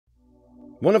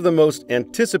One of the most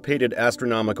anticipated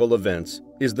astronomical events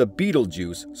is the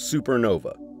Betelgeuse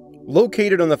supernova.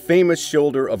 Located on the famous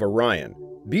shoulder of Orion,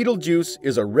 Betelgeuse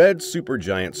is a red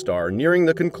supergiant star nearing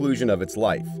the conclusion of its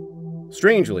life.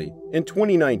 Strangely, in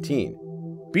 2019,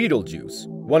 Betelgeuse,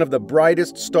 one of the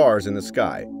brightest stars in the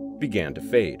sky, began to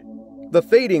fade. The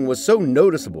fading was so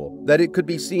noticeable that it could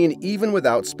be seen even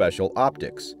without special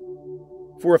optics.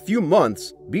 For a few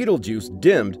months, Betelgeuse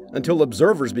dimmed until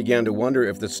observers began to wonder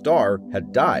if the star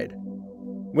had died.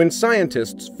 When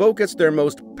scientists focused their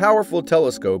most powerful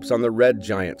telescopes on the red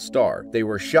giant star, they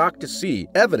were shocked to see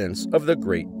evidence of the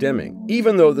great dimming,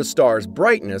 even though the star's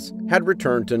brightness had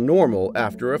returned to normal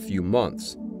after a few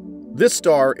months. This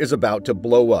star is about to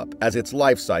blow up as its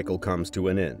life cycle comes to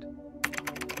an end.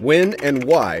 When and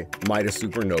why might a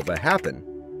supernova happen?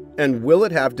 And will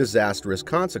it have disastrous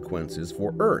consequences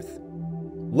for Earth?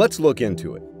 Let's look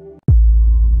into it.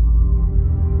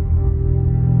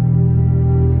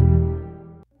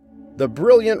 The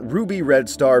brilliant ruby-red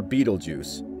star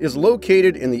Betelgeuse is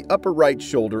located in the upper right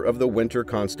shoulder of the winter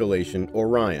constellation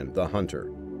Orion, the Hunter.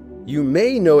 You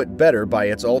may know it better by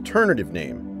its alternative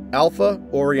name, Alpha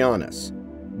Orionis,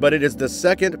 but it is the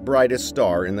second brightest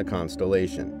star in the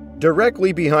constellation,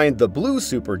 directly behind the blue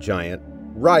supergiant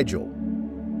Rigel.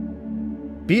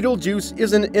 Betelgeuse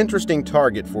is an interesting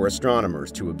target for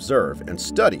astronomers to observe and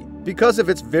study because of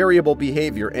its variable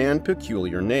behavior and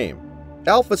peculiar name.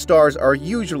 Alpha stars are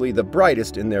usually the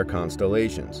brightest in their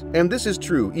constellations, and this is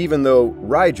true even though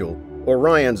Rigel,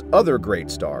 Orion's other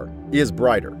great star, is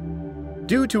brighter.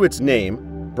 Due to its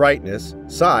name, brightness,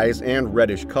 size, and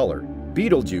reddish color,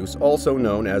 Betelgeuse, also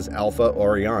known as Alpha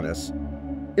Orionis,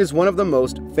 is one of the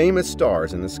most famous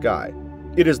stars in the sky.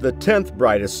 It is the 10th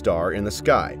brightest star in the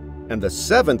sky, and the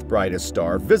 7th brightest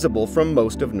star visible from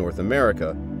most of North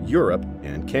America, Europe,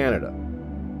 and Canada.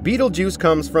 Betelgeuse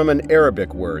comes from an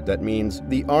Arabic word that means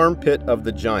the armpit of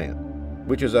the giant,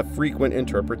 which is a frequent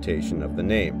interpretation of the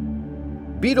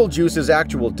name. Betelgeuse's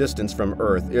actual distance from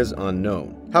Earth is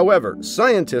unknown. However,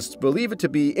 scientists believe it to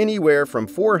be anywhere from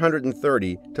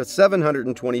 430 to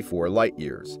 724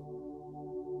 light-years.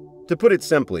 To put it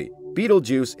simply,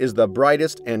 Betelgeuse is the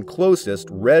brightest and closest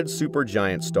red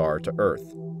supergiant star to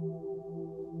Earth.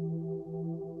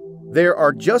 There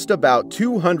are just about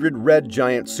 200 red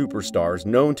giant superstars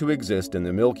known to exist in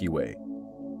the Milky Way.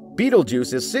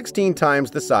 Betelgeuse is 16 times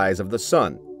the size of the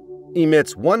Sun,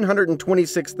 emits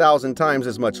 126,000 times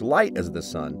as much light as the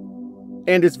Sun,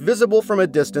 and is visible from a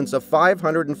distance of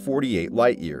 548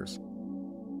 light-years.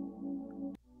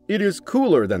 It is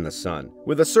cooler than the Sun,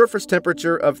 with a surface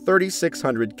temperature of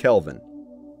 3,600 Kelvin.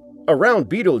 Around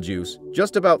Betelgeuse,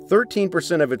 just about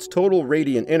 13% of its total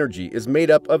radiant energy is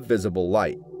made up of visible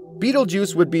light.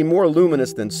 Betelgeuse would be more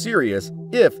luminous than Sirius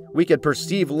if we could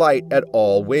perceive light at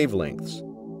all wavelengths.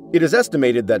 It is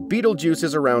estimated that Betelgeuse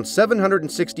is around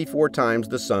 764 times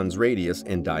the Sun's radius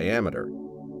in diameter.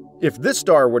 If this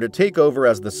star were to take over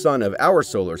as the Sun of our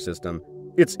solar system,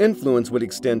 its influence would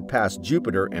extend past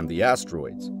Jupiter and the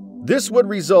asteroids. This would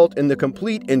result in the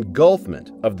complete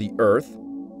engulfment of the Earth,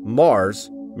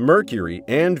 Mars, Mercury,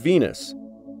 and Venus.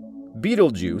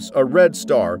 Betelgeuse, a red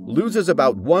star, loses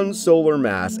about 1 solar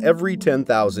mass every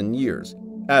 10,000 years,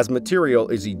 as material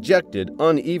is ejected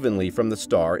unevenly from the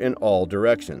star in all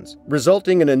directions,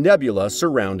 resulting in a nebula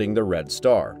surrounding the red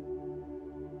star.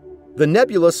 The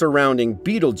nebula surrounding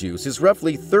Betelgeuse is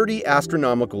roughly 30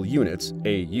 astronomical units,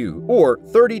 AU, or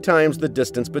 30 times the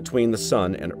distance between the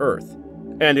Sun and Earth,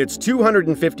 and it's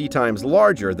 250 times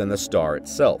larger than the star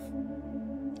itself.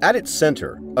 At its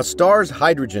center, a star's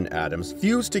hydrogen atoms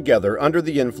fuse together under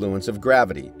the influence of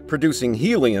gravity, producing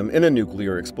helium in a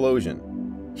nuclear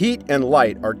explosion. Heat and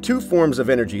light are two forms of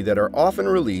energy that are often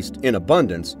released in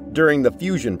abundance during the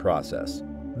fusion process.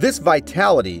 This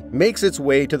vitality makes its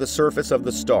way to the surface of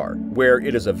the star, where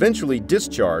it is eventually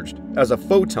discharged as a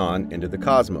photon into the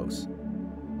cosmos.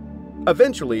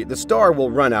 Eventually, the star will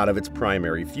run out of its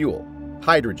primary fuel,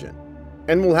 hydrogen,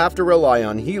 and will have to rely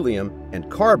on helium and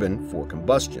carbon for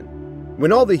combustion.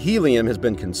 When all the helium has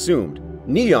been consumed,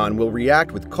 neon will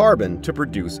react with carbon to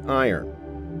produce iron.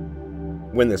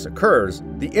 When this occurs,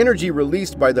 the energy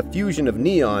released by the fusion of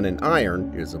neon and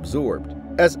iron is absorbed.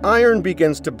 As iron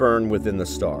begins to burn within the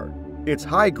star, its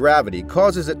high gravity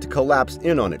causes it to collapse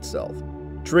in on itself,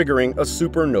 triggering a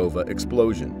supernova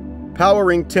explosion.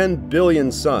 Powering 10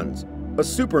 billion suns, a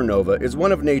supernova is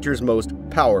one of nature's most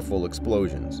powerful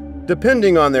explosions.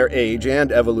 Depending on their age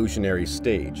and evolutionary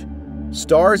stage,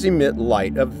 stars emit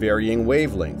light of varying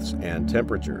wavelengths and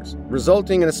temperatures,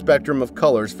 resulting in a spectrum of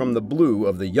colors from the blue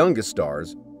of the youngest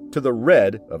stars to the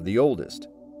red of the oldest.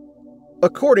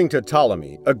 According to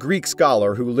Ptolemy, a Greek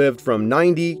scholar who lived from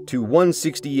 90 to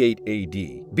 168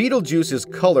 AD, Betelgeuse's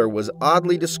color was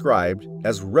oddly described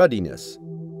as ruddiness.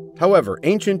 However,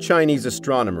 ancient Chinese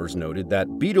astronomers noted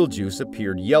that Betelgeuse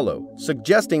appeared yellow,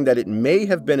 suggesting that it may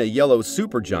have been a yellow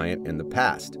supergiant in the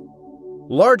past.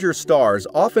 Larger stars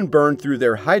often burn through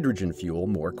their hydrogen fuel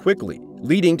more quickly,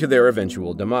 leading to their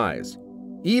eventual demise,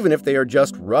 even if they are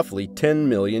just roughly 10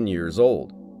 million years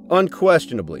old.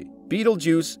 Unquestionably,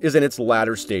 Betelgeuse is in its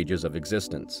latter stages of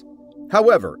existence.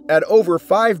 However, at over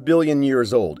 5 billion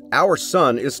years old, our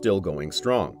Sun is still going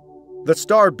strong. The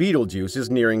star Betelgeuse is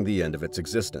nearing the end of its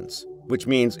existence, which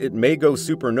means it may go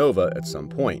supernova at some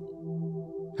point.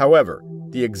 However,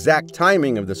 the exact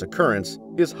timing of this occurrence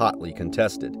is hotly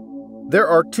contested. There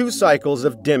are 2 cycles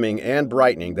of dimming and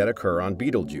brightening that occur on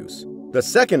Betelgeuse, the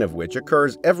second of which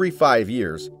occurs every 5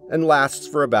 years and lasts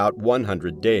for about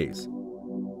 100 days.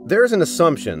 There's an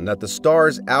assumption that the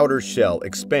star's outer shell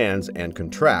expands and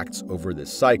contracts over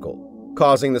this cycle,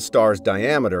 causing the star's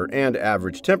diameter and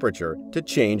average temperature to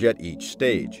change at each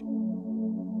stage.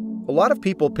 A lot of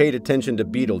people paid attention to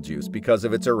Betelgeuse because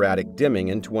of its erratic dimming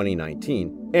in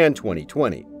 2019 and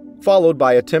 2020, followed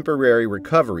by a temporary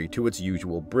recovery to its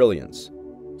usual brilliance.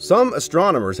 Some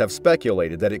astronomers have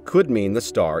speculated that it could mean the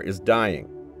star is dying.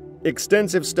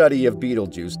 Extensive study of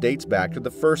Betelgeuse dates back to the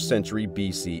 1st century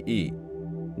BCE.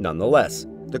 Nonetheless,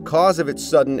 the cause of its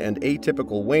sudden and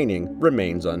atypical waning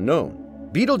remains unknown.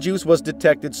 Betelgeuse was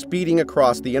detected speeding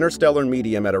across the interstellar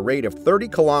medium at a rate of 30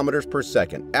 kilometers per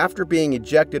second after being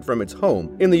ejected from its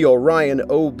home in the Orion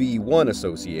OB1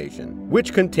 association,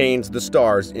 which contains the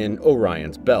stars in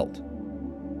Orion's belt.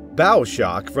 Bow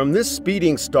shock from this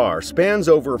speeding star spans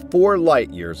over 4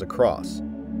 light-years across.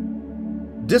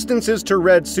 Distances to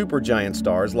red supergiant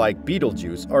stars like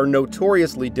Betelgeuse are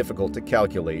notoriously difficult to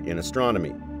calculate in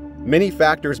astronomy. Many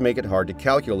factors make it hard to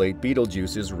calculate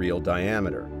Betelgeuse's real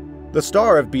diameter. The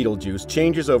star of Betelgeuse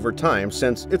changes over time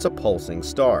since it's a pulsing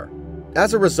star.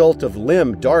 As a result of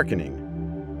limb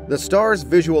darkening, the star's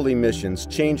visual emissions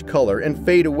change color and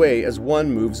fade away as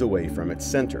one moves away from its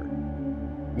center.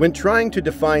 When trying to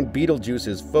define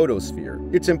Betelgeuse's photosphere,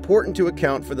 it's important to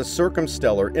account for the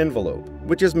circumstellar envelope,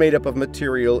 which is made up of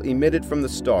material emitted from the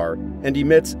star and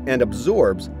emits and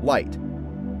absorbs light.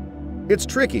 It's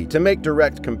tricky to make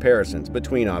direct comparisons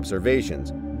between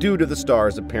observations due to the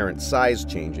star's apparent size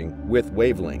changing with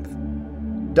wavelength.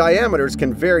 Diameters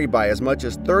can vary by as much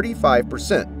as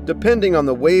 35%, depending on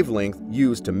the wavelength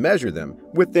used to measure them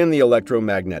within the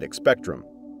electromagnetic spectrum.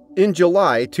 In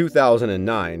July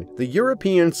 2009, the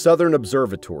European Southern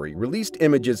Observatory released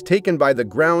images taken by the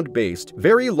ground-based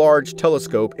Very Large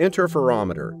Telescope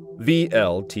Interferometer,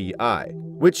 VLTI,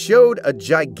 which showed a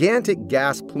gigantic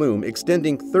gas plume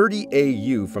extending 30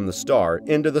 AU from the star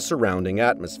into the surrounding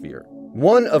atmosphere,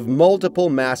 one of multiple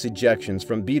mass ejections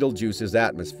from Betelgeuse's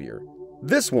atmosphere.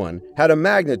 This one had a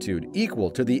magnitude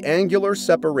equal to the angular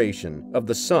separation of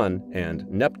the Sun and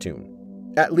Neptune.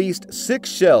 At least 6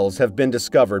 shells have been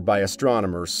discovered by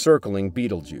astronomers circling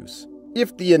Betelgeuse.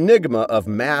 If the enigma of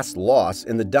mass loss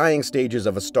in the dying stages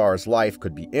of a star's life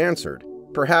could be answered,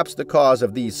 perhaps the cause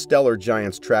of these stellar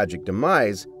giants' tragic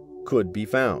demise could be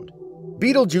found.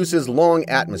 Betelgeuse's long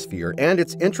atmosphere and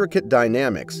its intricate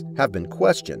dynamics have been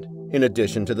questioned, in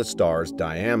addition to the star's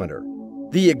diameter.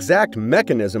 The exact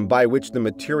mechanism by which the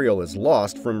material is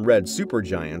lost from red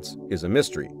supergiants is a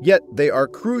mystery, yet they are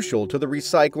crucial to the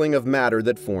recycling of matter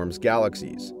that forms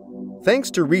galaxies.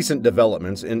 Thanks to recent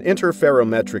developments in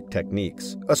interferometric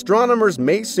techniques, astronomers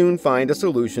may soon find a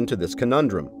solution to this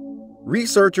conundrum.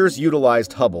 Researchers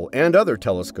utilized Hubble and other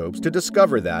telescopes to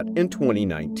discover that, in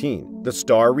 2019, the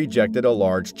star rejected a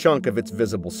large chunk of its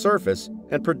visible surface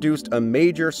and produced a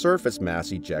major surface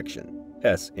mass ejection,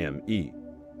 SME.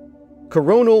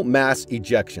 Coronal mass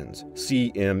ejections,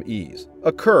 CMEs,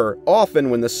 occur often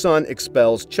when the Sun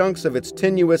expels chunks of its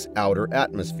tenuous outer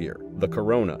atmosphere, the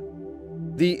corona.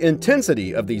 The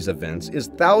intensity of these events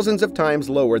is thousands of times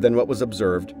lower than what was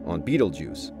observed on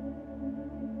Betelgeuse.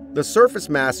 The surface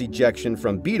mass ejection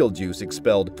from Betelgeuse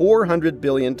expelled 400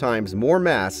 billion times more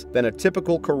mass than a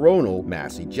typical coronal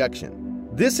mass ejection.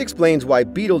 This explains why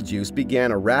Betelgeuse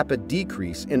began a rapid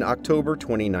decrease in October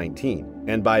 2019,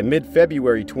 and by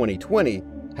mid-February 2020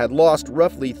 had lost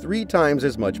roughly 3 times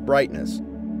as much brightness,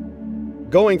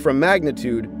 going from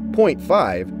magnitude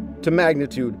 0.5 to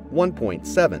magnitude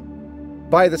 1.7.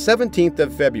 By the 17th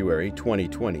of February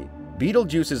 2020,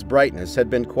 Betelgeuse's brightness had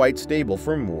been quite stable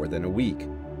for more than a week.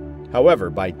 However,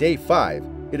 by day 5,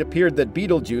 it appeared that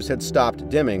Betelgeuse had stopped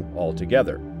dimming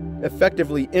altogether,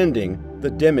 effectively ending the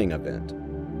dimming event.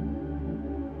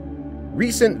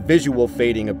 Recent visual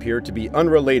fading appeared to be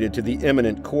unrelated to the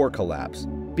imminent core collapse,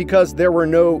 because there were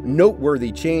no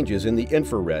noteworthy changes in the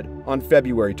infrared on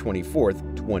February 24,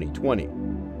 2020.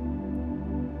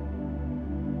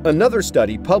 Another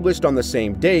study published on the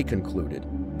same day concluded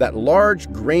that large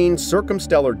grain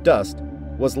circumstellar dust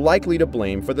was likely to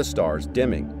blame for the star's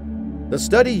dimming. The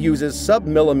study uses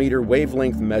sub-millimeter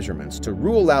wavelength measurements to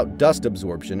rule out dust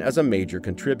absorption as a major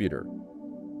contributor.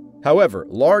 However,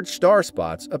 large star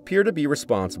spots appear to be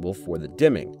responsible for the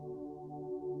dimming.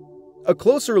 A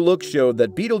closer look showed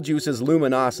that Betelgeuse's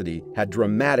luminosity had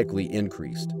dramatically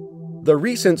increased. The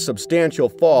recent substantial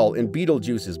fall in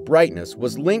Betelgeuse's brightness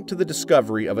was linked to the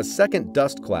discovery of a second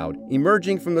dust cloud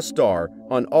emerging from the star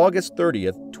on August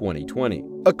 30, 2020.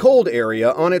 A cold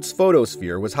area on its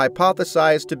photosphere was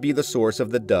hypothesized to be the source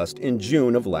of the dust in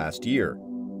June of last year.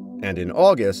 And in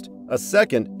August, a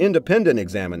second independent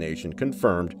examination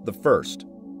confirmed the first.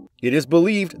 It is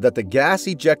believed that the gas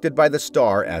ejected by the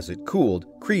star as it cooled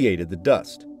created the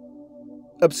dust.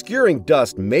 Obscuring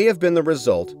dust may have been the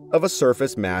result of a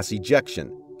surface mass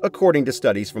ejection, according to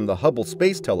studies from the Hubble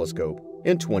Space Telescope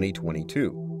in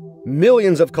 2022.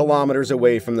 Millions of kilometers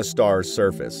away from the star's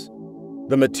surface,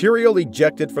 the material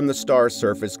ejected from the star's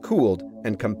surface cooled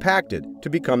and compacted to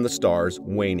become the star's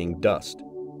waning dust.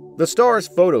 The star's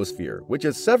photosphere, which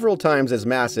is several times as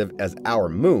massive as our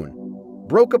moon,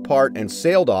 broke apart and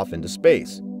sailed off into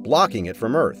space, blocking it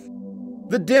from Earth.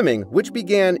 The dimming, which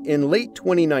began in late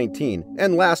 2019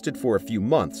 and lasted for a few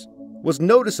months, was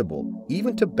noticeable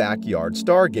even to backyard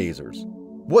stargazers.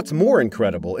 What's more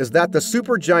incredible is that the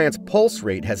supergiant's pulse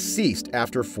rate has ceased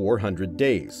after 400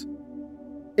 days.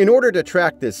 In order to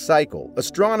track this cycle,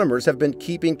 astronomers have been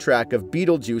keeping track of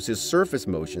Betelgeuse's surface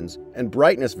motions and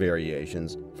brightness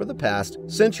variations for the past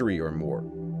century or more.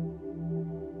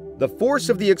 The force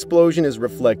of the explosion is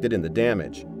reflected in the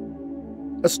damage.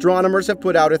 Astronomers have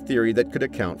put out a theory that could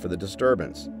account for the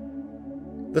disturbance.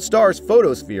 The star's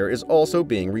photosphere is also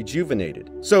being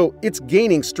rejuvenated, so it's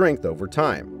gaining strength over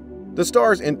time. The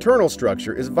star's internal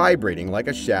structure is vibrating like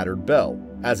a shattered bell,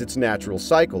 as its natural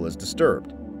cycle is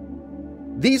disturbed.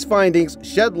 These findings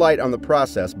shed light on the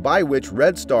process by which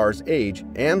red stars age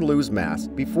and lose mass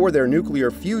before their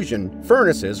nuclear fusion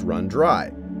furnaces run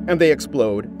dry, and they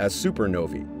explode as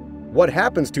supernovae. What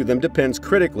happens to them depends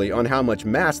critically on how much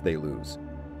mass they lose.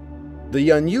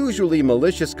 The unusually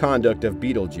malicious conduct of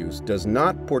Betelgeuse does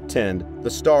not portend the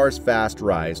star's fast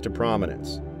rise to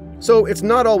prominence. So it's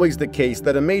not always the case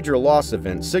that a major loss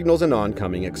event signals an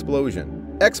oncoming explosion.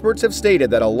 Experts have stated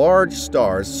that a large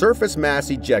star's surface mass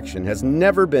ejection has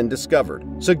never been discovered,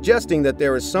 suggesting that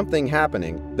there is something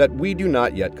happening that we do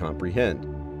not yet comprehend.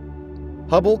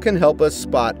 Hubble can help us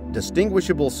spot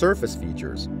distinguishable surface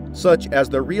features, such as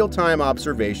the real-time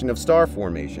observation of star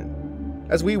formation,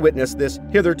 as we witness this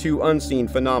hitherto unseen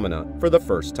phenomena for the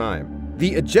first time.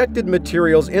 The ejected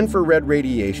material's infrared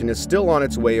radiation is still on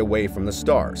its way away from the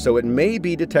star, so it may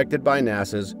be detected by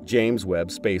NASA's James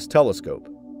Webb Space Telescope.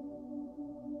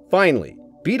 Finally,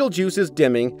 Betelgeuse's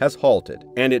dimming has halted,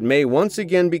 and it may once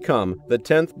again become the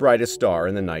 10th brightest star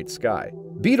in the night sky.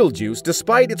 Betelgeuse,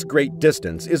 despite its great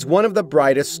distance, is one of the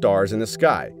brightest stars in the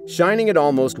sky, shining at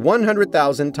almost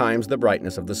 100,000 times the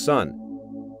brightness of the Sun.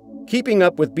 Keeping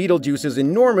up with Betelgeuse's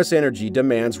enormous energy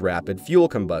demands rapid fuel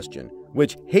combustion,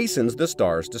 which hastens the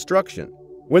star's destruction.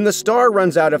 When the star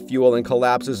runs out of fuel and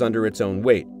collapses under its own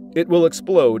weight, it will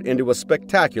explode into a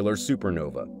spectacular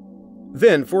supernova.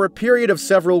 Then, for a period of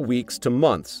several weeks to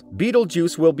months,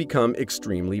 Betelgeuse will become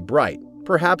extremely bright,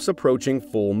 perhaps approaching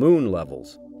full moon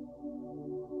levels.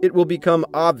 It will become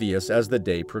obvious as the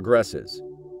day progresses.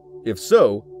 If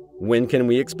so, when can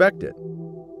we expect it?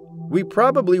 We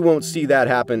probably won't see that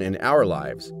happen in our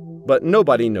lives, but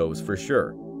nobody knows for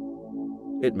sure.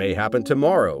 It may happen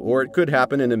tomorrow, or it could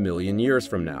happen in 1,000,000 years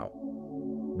from now.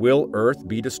 Will Earth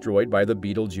be destroyed by the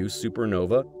Betelgeuse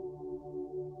supernova?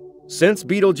 Since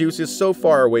Betelgeuse is so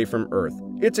far away from Earth,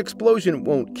 its explosion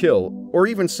won't kill or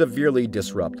even severely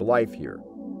disrupt life here.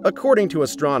 According to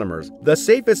astronomers, the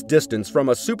safest distance from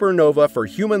a supernova for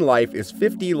human life is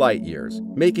 50 light-years,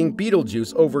 making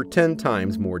Betelgeuse over 10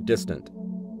 times more distant.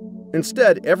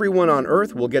 Instead, everyone on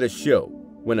Earth will get a show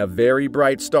when a very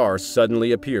bright star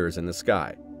suddenly appears in the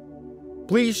sky.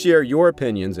 Please share your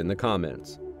opinions in the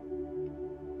comments.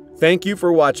 Thank you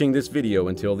for watching this video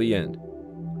until the end.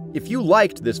 If you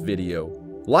liked this video,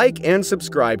 like and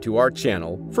subscribe to our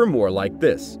channel for more like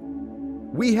this.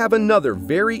 We have another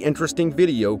very interesting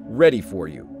video ready for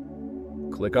you.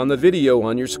 Click on the video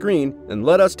on your screen and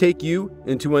let us take you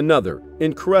into another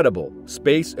incredible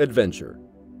space adventure.